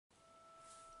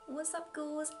What's up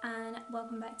ghouls, and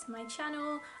welcome back to my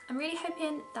channel. I'm really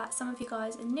hoping that some of you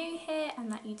guys are new here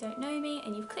and that you don't know me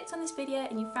and you've clicked on this video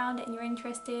and you found it and you're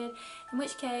interested, in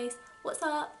which case, what's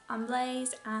up? I'm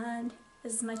Blaze and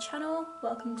this is my channel.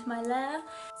 Welcome to my lair.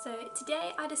 So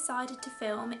today I decided to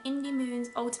film Indie Moon's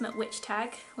Ultimate Witch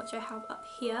Tag, which I have up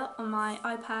here on my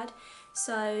iPad.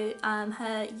 So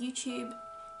her YouTube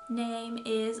name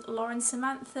is Lauren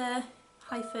Samantha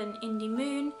Indie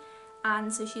Moon,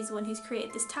 and so she's the one who's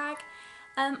created this tag.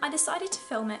 I decided to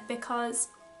film it because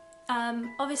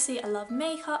obviously I love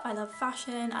makeup, I love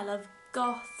fashion, I love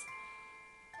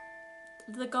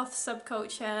the goth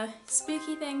subculture,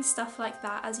 spooky things, stuff like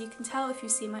that, as you can tell if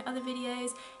you've seen my other videos.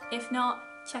 If not,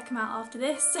 check them out after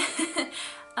this.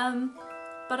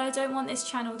 But I don't want this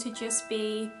channel to just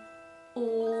be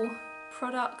all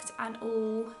product and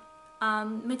all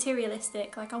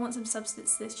materialistic. Like, I want some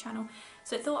substance to this channel,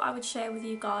 so I thought I would share with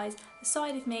you guys a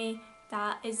side of me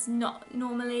that is not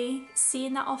normally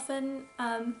seen that often,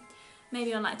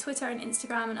 maybe on like Twitter and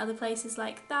Instagram and other places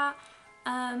like that.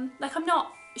 Like, I'm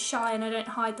not shy and I don't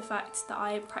hide the fact that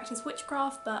I practice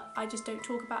witchcraft, but I just don't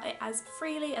talk about it as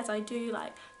freely as I do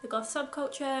like the goth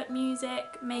subculture,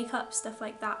 music, makeup, stuff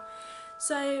like that.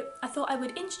 So I thought I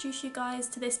would introduce you guys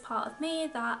to this part of me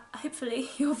that hopefully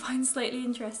you'll find slightly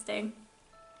interesting.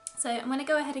 So I'm going to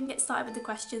go ahead and get started with the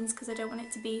questions because I don't want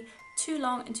it to be too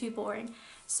long and too boring.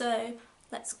 So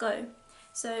let's go.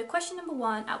 So question number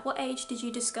one, at what age did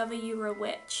you discover you were a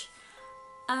witch?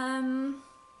 I've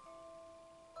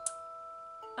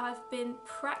been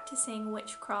practicing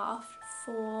witchcraft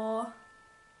for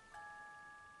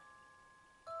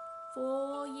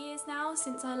 4 years now,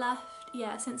 since I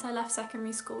left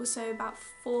secondary school, so about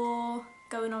 4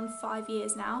 going on 5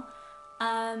 years now.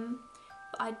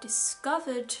 But I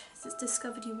discovered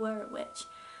you were a witch.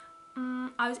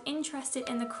 I was interested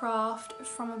in the craft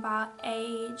from about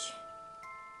age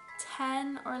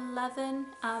 10 or 11.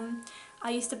 I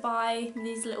used to buy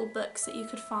these little books that you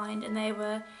could find, and they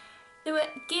were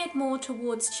geared more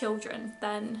towards children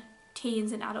than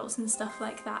teens and adults and stuff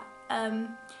like that.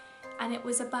 And it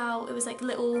was like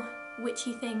little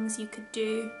witchy things you could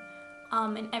do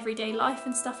in everyday life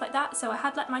and stuff like that. So I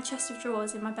had like my chest of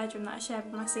drawers in my bedroom that I shared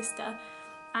with my sister,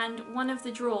 and one of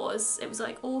the drawers, it was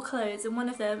like all clothes, and one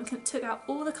of them took out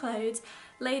all the clothes,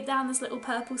 laid down this little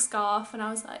purple scarf, and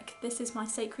I was like, this is my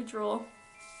sacred drawer.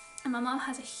 And my mum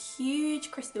has a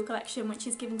huge crystal collection which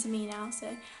is given to me now,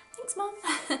 so thanks Mum.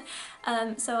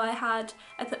 So I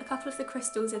put a couple of the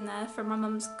crystals in there from my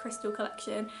mum's crystal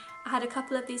collection. I had a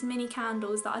couple of these mini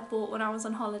candles that I bought when I was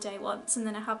on holiday once, and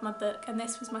then I had my book, and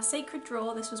this was my sacred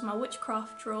drawer, this was my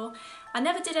witchcraft drawer. I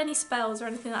never did any spells or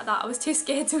anything like that, I was too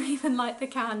scared to even light the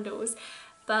candles,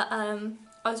 but I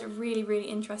was really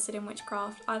interested in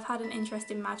witchcraft. I've had an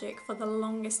interest in magic for the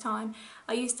longest time.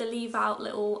 I used to leave out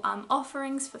little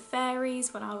offerings for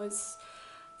fairies when I was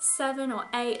 7 or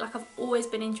 8. Like, I've always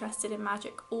been interested in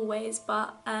magic, always,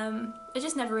 but I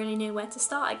just never really knew where to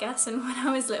start, I guess, and when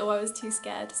I was little I was too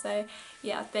scared. So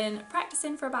yeah, I've been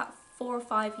practicing for about 4 or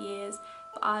 5 years,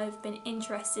 but I've been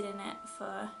interested in it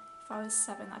for, if I was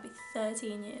 7, that'd be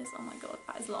 13 years. Oh my god,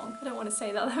 that is long. I don't want to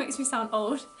say that, that makes me sound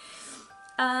old.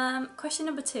 Question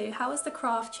number 2, how has the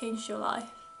craft changed your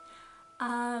life?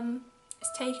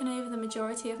 It's taken over the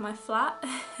majority of my flat.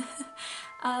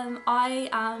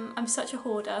 I'm such a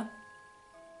hoarder,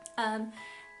 and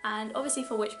obviously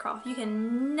for witchcraft you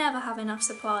can never have enough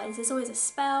supplies. There's always a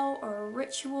spell or a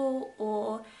ritual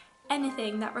or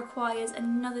anything that requires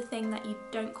another thing that you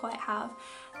don't quite have.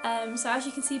 So as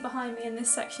you can see behind me in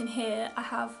this section here, I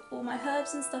have all my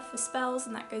herbs and stuff for spells,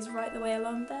 and that goes right the way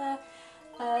along there.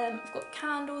 I've got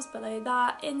candles below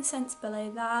that, incense below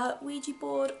that, Ouija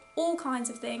board, all kinds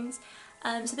of things.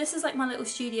 So this is like my little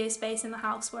studio space in the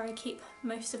house where I keep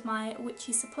most of my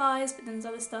witchy supplies, but then there's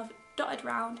other stuff dotted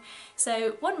around.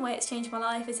 So one way it's changed my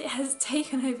life is it has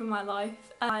taken over my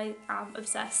life. I am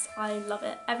obsessed, I love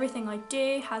it. Everything I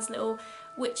do has little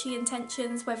witchy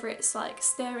intentions, whether it's like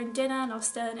stirring dinner and I'll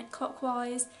stir it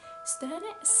clockwise,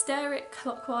 stir it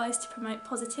clockwise to promote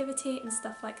positivity and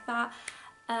stuff like that.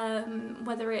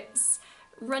 Whether it's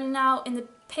running out in the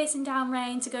pissing down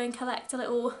rain to go and collect a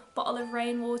little bottle of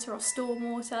rainwater or storm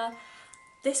water.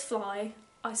 This fly,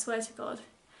 I swear to god,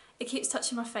 it keeps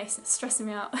touching my face, it's stressing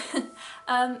me out.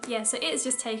 Yeah, so it has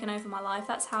just taken over my life.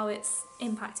 That's how it's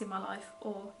impacted my life,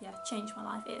 or yeah, changed my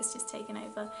life. It has just taken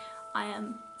over. I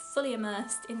am fully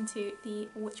immersed into the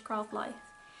witchcraft life.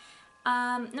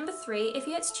 Number 3, if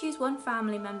you had to choose one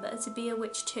family member to be a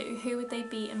witch too, who would they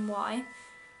be and why?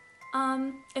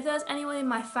 If there was anyone in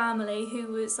my family who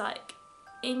was like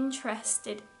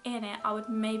interested in it, I would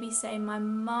maybe say my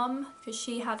mum, because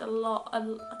she had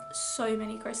so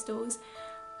many crystals.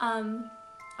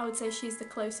 I would say she's the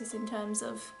closest in terms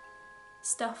of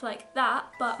stuff like that.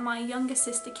 But my younger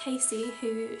sister Casey,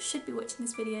 who should be watching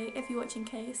this video, if you're watching,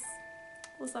 Case,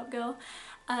 what's up girl,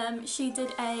 she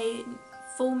did a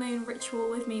full moon ritual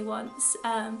with me once.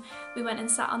 We went and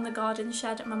sat on the garden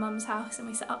shed at my mum's house and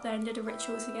we sat up there and did a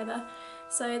ritual together,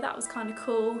 so that was kind of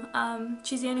cool.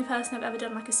 She's the only person I've ever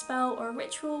done like a spell or a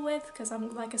ritual with, because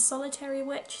I'm like a solitary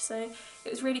witch, so it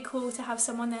was really cool to have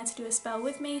someone there to do a spell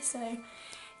with me. So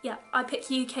yeah, I pick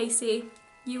you, Casey,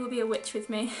 you will be a witch with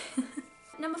me.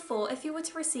 Number 4, if you were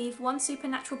to receive one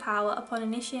supernatural power upon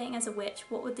initiating as a witch,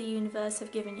 what would the universe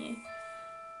have given you?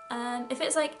 If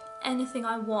it's like anything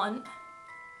I want,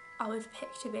 I would pick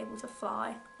to be able to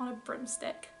fly on a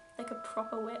broomstick, like a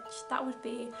proper witch. That would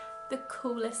be the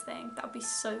coolest thing. That would be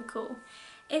so cool.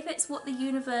 If it's what the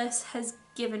universe has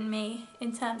given me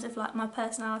in terms of like my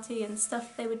personality and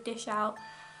stuff they would dish out,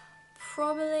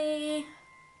 probably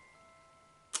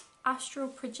astral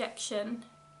projection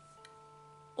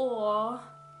or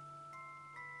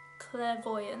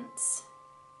clairvoyance.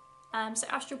 So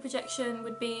astral projection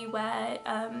would be where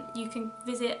you can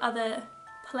visit other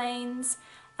planes,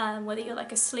 whether you're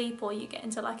like asleep or you get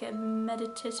into like a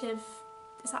meditative,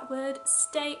 is that word,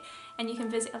 state, and you can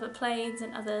visit other planes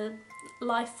and other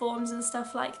life forms and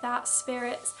stuff like that,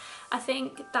 spirits. I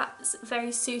think that's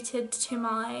very suited to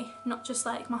my, not just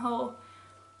like my whole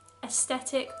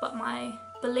aesthetic, but my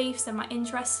beliefs and my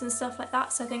interests and stuff like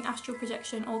that. So I think astral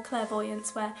projection or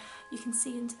clairvoyance, where you can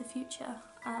see into the future,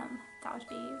 that would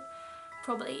be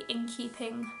probably in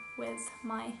keeping with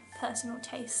my personal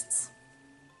tastes.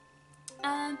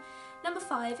 Number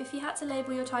 5, if you had to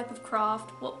label your type of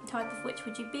craft, what type of witch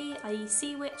would you be, i.e.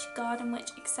 sea witch, garden witch,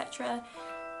 etc.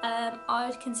 I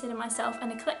would consider myself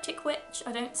an eclectic witch.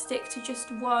 I don't stick to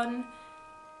just one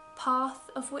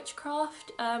path of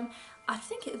witchcraft. I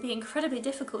think it would be incredibly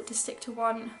difficult to stick to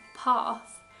one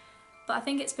path, but I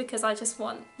think it's because I just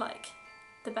want like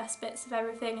the best bits of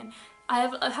everything, and I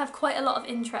have quite a lot of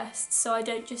interests, so I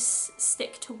don't just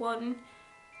stick to one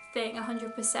thing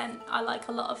 100%. I like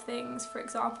a lot of things. For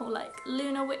example, like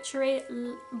lunar witchery,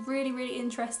 really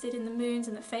interested in the moons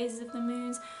and the phases of the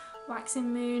moons,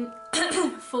 waxing moon,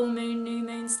 full moon, new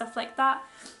moon, stuff like that.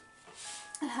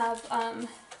 I have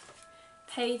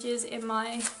pages in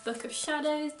my book of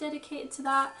shadows dedicated to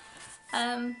that,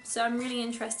 so I'm really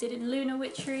interested in lunar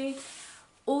witchery.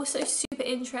 Also super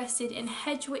interested in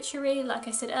hedge witchery, like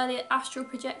I said earlier, astral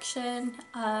projection,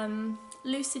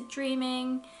 lucid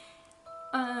dreaming,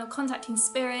 contacting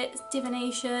spirits,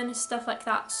 divination, stuff like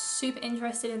that. Super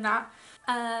interested in that.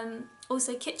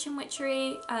 Also kitchen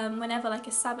witchery. Whenever like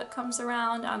a Sabbath comes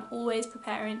around, I'm always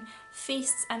preparing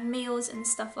feasts and meals and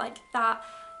stuff like that.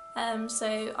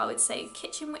 So I would say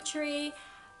kitchen witchery,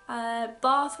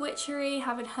 bath witchery,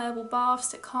 having herbal baths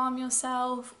to calm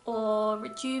yourself or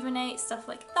rejuvenate, stuff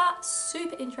like that.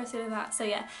 Super interested in that. So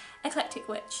yeah, eclectic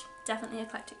witch, definitely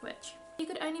eclectic witch. If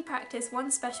you could only practice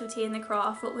one specialty in the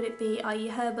craft, what would it be, i.e.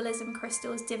 herbalism,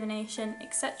 crystals, divination,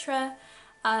 etc.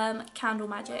 Candle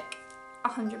magic,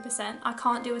 100%. I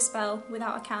can't do a spell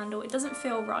without a candle. It doesn't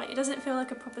feel right. It doesn't feel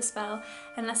like a proper spell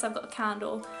unless I've got a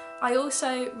candle. I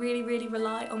also really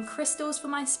rely on crystals for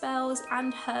my spells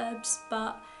and herbs,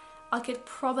 but I could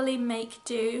probably make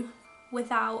do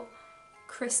without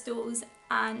crystals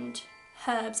and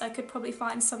herbs. I could probably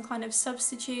find some kind of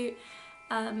substitute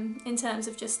in terms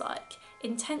of just like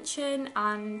intention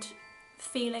and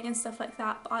feeling and stuff like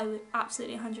that, but I would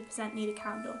absolutely 100% need a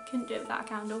candle. I couldn't do it without a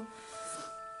candle.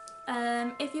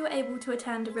 If you were able to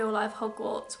attend a real life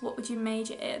Hogwarts, what would you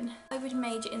major in? I would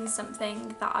major in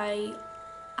something that I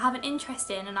have an interest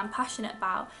in and I'm passionate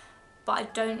about, but I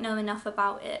don't know enough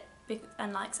about it,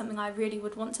 and like something I really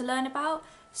would want to learn about.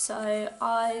 So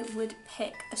I would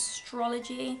pick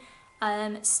astrology,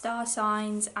 star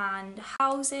signs and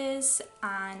houses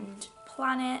and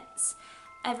planets,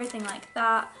 everything like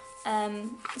that.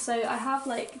 So I have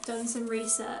like done some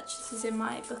research. This is in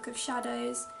my book of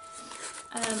shadows.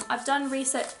 I've done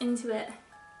research into it,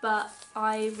 but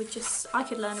I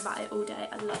could learn about it all day.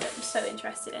 I love it. I'm so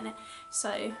interested in it.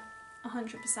 So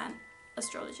 100%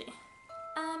 astrology.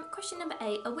 Question number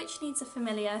 8. A witch needs a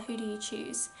familiar. Who do you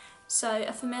choose? So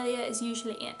a familiar is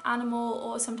usually an animal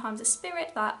or sometimes a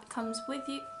spirit that comes with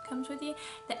you,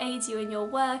 that aids you in your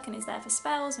work and is there for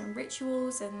spells and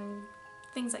rituals and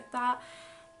things like that.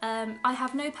 I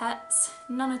have no pets,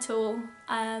 none at all.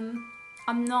 I'm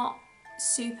not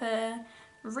super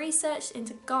researched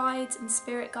into guides and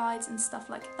spirit guides and stuff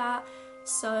like that,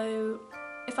 so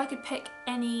if I could pick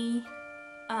any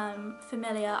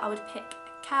familiar, I would pick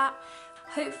a cat.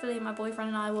 hopefully my boyfriend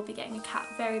and I will be getting a cat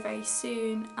very, very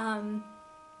soon.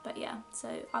 But yeah, so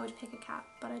I would pick a cat,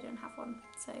 but I don't have one,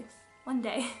 so one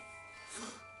day.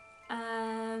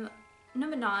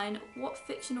 Number 9, what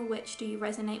fictional witch do you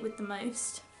resonate with the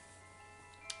most?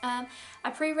 I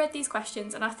pre-read these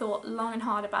questions and I thought long and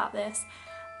hard about this,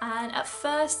 and at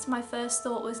first my first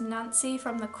thought was Nancy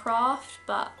from The Craft,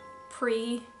 but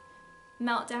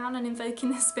pre-meltdown and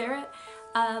invoking the spirit.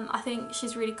 I think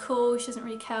she's really cool, she doesn't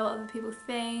really care what other people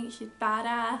think, she's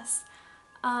badass.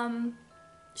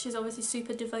 She's obviously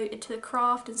super devoted to the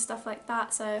craft and stuff like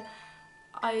that, so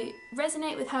I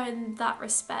resonate with her in that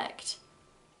respect.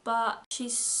 But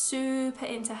she's super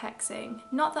into hexing.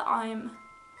 Not that I'm,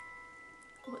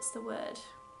 what's the word?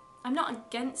 I'm not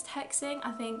against hexing.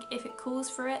 I think if it calls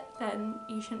for it, then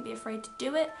you shouldn't be afraid to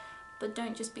do it, but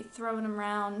don't just be throwing them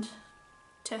around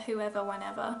to whoever,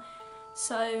 whenever.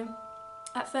 So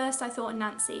at first I thought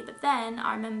Nancy, but then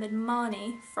I remembered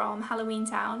Marnie from Halloween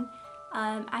Town,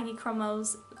 Aggie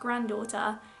Cromwell's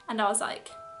granddaughter, and I was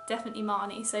like, definitely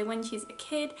Marnie. So when she's a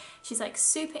kid, she's like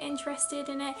super interested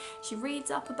in it, she reads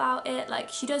up about it, like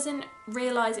she doesn't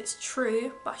realise it's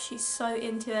true, but she's so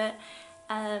into it.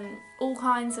 All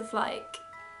kinds of like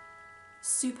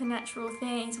supernatural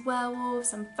things,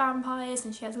 werewolves and vampires,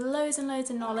 and she has loads and loads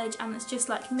of knowledge, and it's just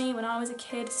like me when I was a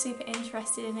kid, super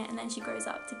interested in it, and then she grows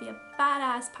up to be a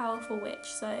badass, powerful witch.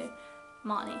 So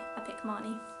Marnie, I pick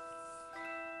Marnie.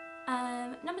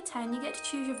 Number 10, you get to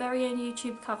choose your very own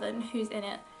YouTube coven. Who's in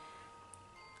it?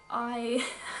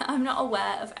 I'm not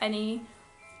aware of any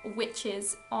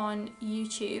witches on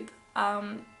YouTube.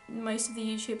 Most of the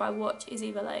YouTube I watch is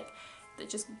either like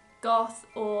just goth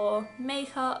or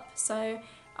makeup, so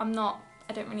I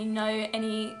don't really know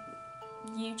any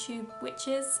YouTube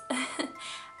witches.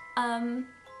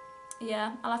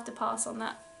 Yeah, I'll have to pass on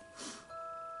that.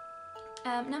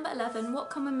 Number 11, what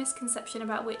common misconception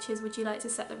about witches would you like to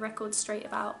set the record straight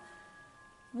about?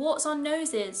 Warts on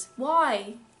noses.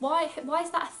 Why? Why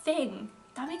is that a thing?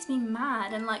 That makes me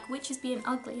mad. And like witches being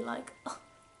ugly, like, oh,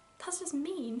 that's just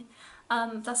mean.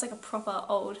 That's like a proper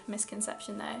old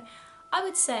misconception though. I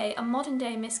would say a modern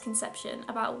day misconception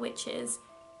about witches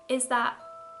is that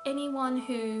anyone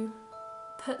who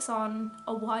puts on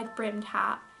a wide brimmed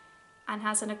hat and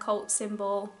has an occult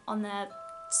symbol on their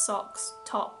socks,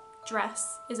 top,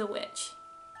 dress is a witch.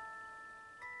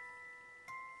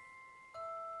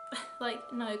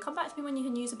 Like, no, come back to me when you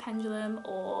can use a pendulum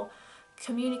or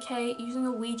communicate using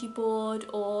a Ouija board,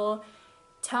 or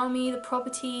tell me the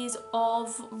properties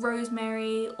of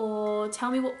rosemary, or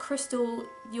tell me what crystal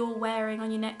you're wearing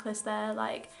on your necklace there.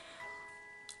 Like,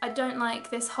 I don't like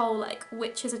this whole like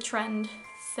witch is a trend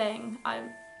thing.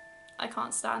 I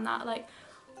can't stand that. Like,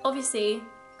 obviously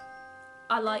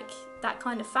I like that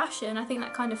kind of fashion. I think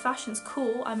that kind of fashion's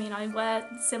cool. I mean, I wear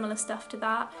similar stuff to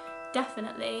that,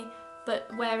 definitely, but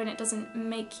wearing it doesn't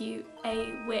make you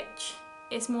a witch.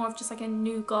 It's more of just like a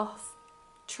new goth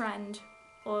trend,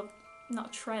 or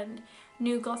not trend,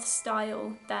 new goth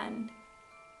style than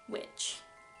witch.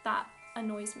 That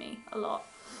annoys me a lot.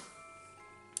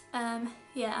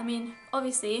 Yeah, I mean,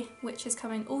 obviously witches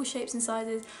come in all shapes and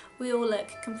sizes. We all look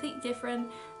completely different.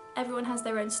 Everyone has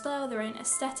their own style, their own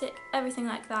aesthetic, everything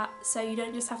like that. So you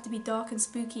don't just have to be dark and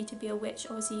spooky to be a witch.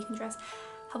 Obviously you can dress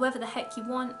however the heck you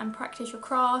want and practice your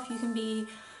craft. You can be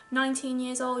 19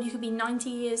 years old, you could be 90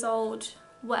 years old,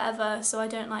 whatever. So I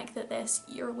don't like that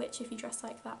you're a witch if you dress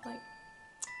like that. Like,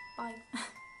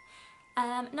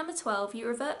 bye. Number 12, you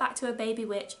revert back to a baby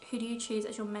witch. Who do you choose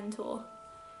as your mentor?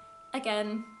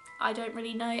 Again, I don't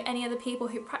really know any other people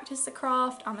who practice the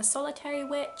craft. I'm a solitary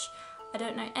witch. I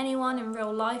don't know anyone in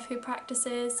real life who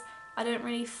practices. I don't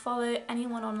really follow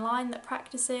anyone online that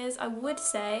practices. I would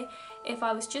say if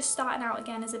I was just starting out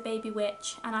again as a baby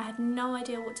witch and I had no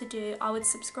idea what to do, I would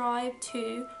subscribe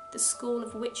to the School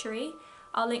of Witchery.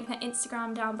 I'll link their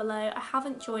Instagram down below. I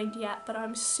haven't joined yet, but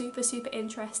I'm super, super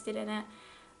interested in it.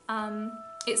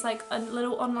 It's like a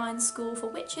little online school for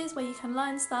witches where you can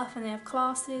learn stuff, and they have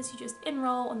classes. You just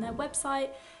enroll on their website.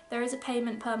 There is a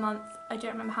payment per month. I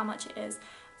don't remember how much it is,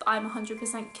 but I'm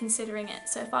 100% considering it.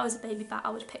 So if I was a baby bat,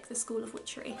 I would pick the School of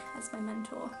Witchery as my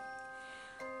mentor.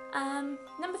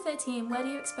 Number 13, where do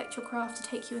you expect your craft to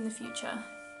take you in the future?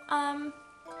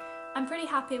 I'm pretty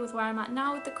happy with where I'm at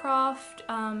now with the craft,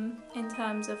 in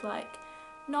terms of like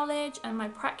knowledge and my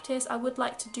practice. I would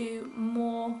like to do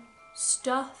more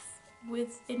stuff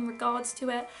in regards to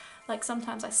it. Like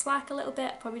sometimes I slack a little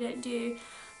bit, probably don't do,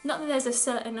 not that there's a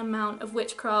certain amount of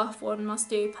witchcraft one must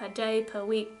do per day, per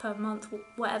week, per month,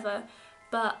 whatever,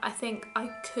 but I think I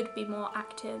could be more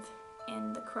active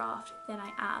in the craft than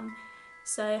I am.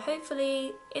 So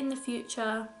hopefully in the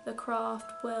future the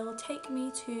craft will take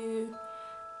me to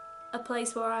a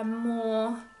place where I'm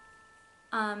more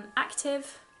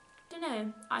active. I don't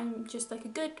know, I'm just like a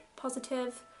good,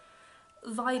 positive,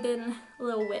 vibing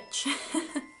little witch.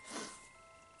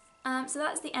 So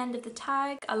that's the end of the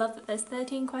tag. I love that there's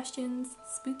 13 questions,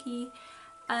 spooky.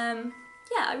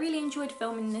 Yeah, I really enjoyed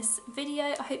filming this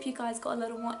video. I hope you guys got a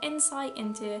little more insight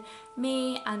into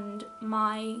me and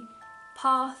my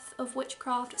path of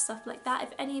witchcraft, stuff like that.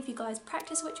 If any of you guys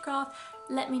practice witchcraft,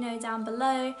 let me know down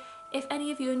below. If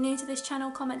any of you are new to this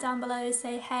channel, comment down below,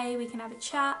 say hey, we can have a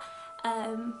chat.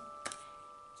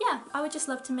 Yeah, I would just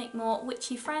love to make more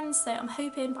witchy friends, so I'm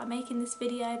hoping by making this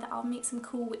video that I'll meet some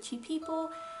cool witchy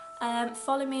people.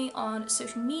 Follow me on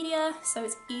social media so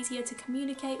it's easier to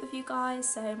communicate with you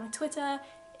guys. So my Twitter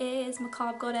is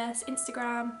Macabre Goddess,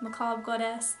 Instagram Macabre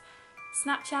Goddess,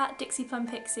 Snapchat Dixie Plum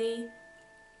Pixie.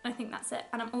 I think that's it.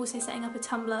 And I'm also setting up a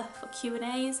Tumblr for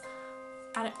Q&As.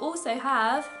 And I also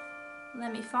have,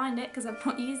 let me find it because I've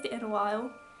not used it in a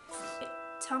while,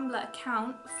 a Tumblr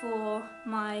account for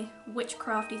my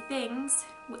witchcrafty things,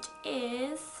 which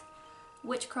is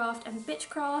Witchcraft and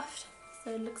Bitchcraft.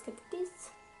 So it looks like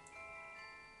this.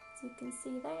 You can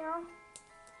see there.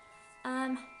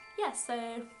 Yeah,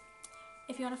 so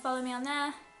if you want to follow me on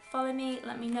there, follow me,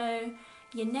 let me know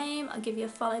your name, I'll give you a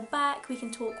follow back, we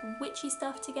can talk witchy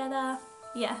stuff together.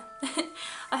 Yeah.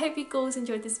 I hope you guys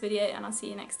enjoyed this video and I'll see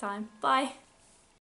you next time. Bye!